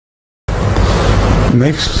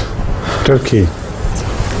Next, Turkey.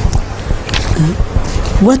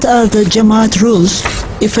 What are the Jamaat rules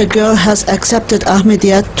if a girl has accepted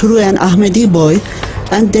Ahmadiyyah through an Ahmadi boy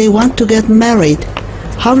and they want to get married?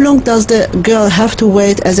 How long does the girl have to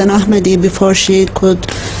wait as an Ahmadi before she could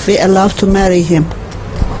be allowed to marry him?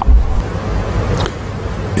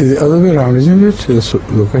 The other way around, isn't it?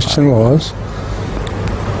 The question was,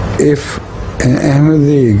 if an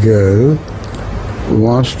Ahmadi girl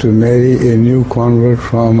wants to marry a new convert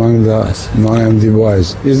from among the non-Ahmadi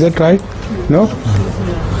boys, is that right? No?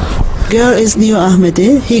 Girl is new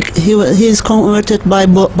Ahmadi. He is converted by a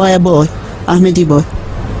boy, Ahmadi boy.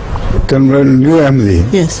 New Ahmadi?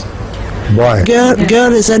 Yes. Boy.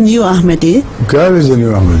 Girl is a new Ahmadi. Girl is a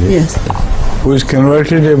new Ahmadi? Yes. Who is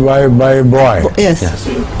converted by a boy? Yes.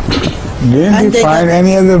 Didn't he find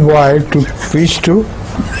any other boy to preach to?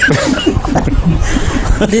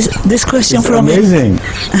 This question it's from amazing.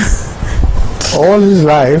 All his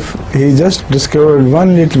life, he just discovered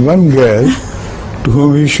one girl to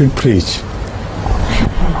whom he should preach.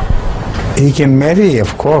 He can marry,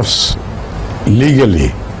 of course,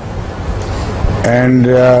 legally, and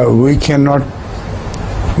we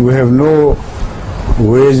have no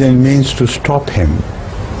ways and means to stop him.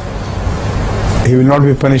 He will not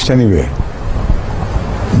be punished anyway.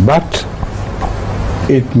 But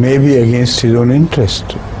it may be against his own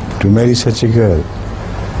interest to marry such a girl,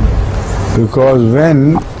 because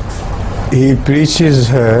when he preaches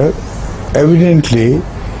her, evidently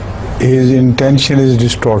his intention is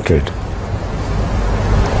distorted.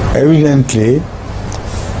 Evidently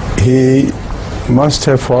he must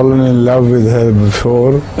have fallen in love with her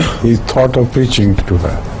before he thought of preaching to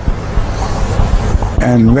her.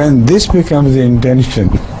 And when this becomes the intention,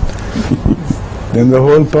 then the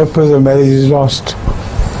whole purpose of marriage is lost.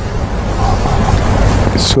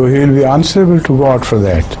 So he will be answerable to God for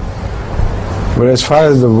that. But as far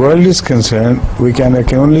as the world is concerned, I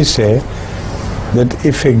can only say that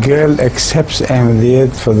if a girl accepts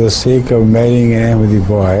Ahmadiyyah for the sake of marrying an Ahmadi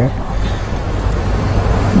boy,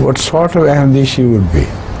 what sort of Ahmadi she would be?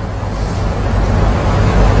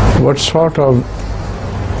 What sort of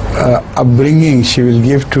upbringing she will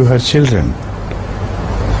give to her children?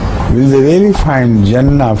 Will they really find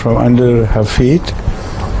Jannah from under her feet,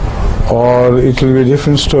 or it will be a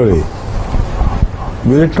different story?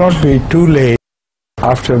 Will it not be too late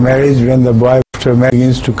after marriage, when the boy after marriage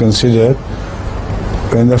begins to consider,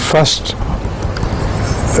 when the first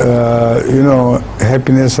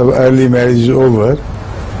happiness of early marriage is over,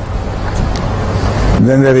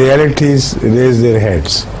 then the realities raise their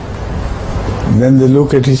heads. Then they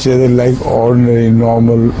look at each other like ordinary,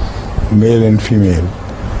 normal male and female.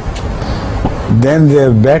 Then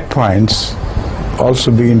their bad points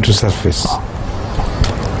also begin to surface.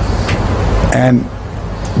 And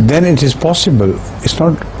then it is possible,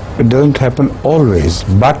 it doesn't happen always,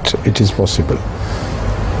 but it is possible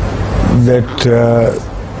that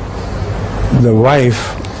the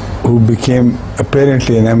wife who became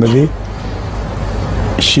apparently an Ahmadi,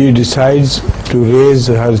 she decides to raise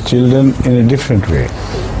her children in a different way.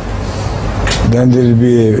 Then there will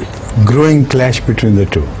be a growing clash between the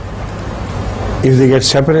two. If they get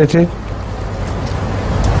separated,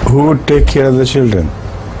 who would take care of the children?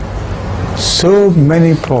 So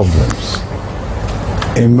many problems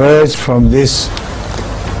emerge from this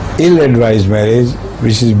ill-advised marriage,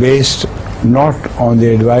 which is based not on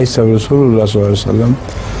the advice of Rasulullah SAW,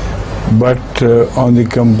 but on the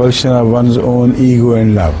compulsion of one's own ego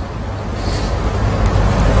and love.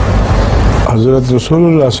 Hazrat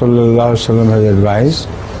Rasulullah SAW has advised,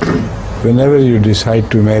 whenever you decide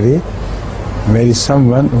to marry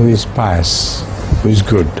someone who is pious, who is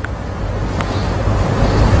good.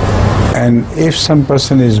 And if some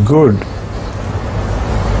person is good,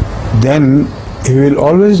 then he will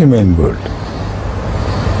always remain good.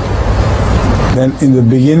 Then in the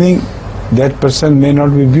beginning, that person may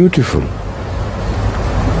not be beautiful,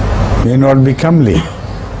 may not be comely,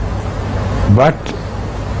 but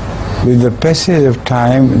with the passage of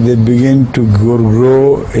time, they begin to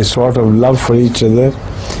grow a sort of love for each other,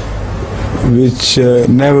 which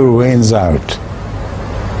never wanes out.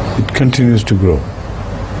 It continues to grow.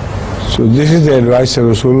 So this is the advice of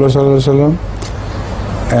Rasulullah SAW,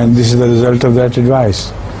 and this is the result of that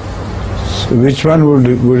advice. So which one would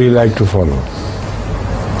you like to follow?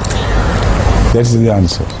 That's the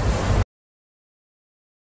answer.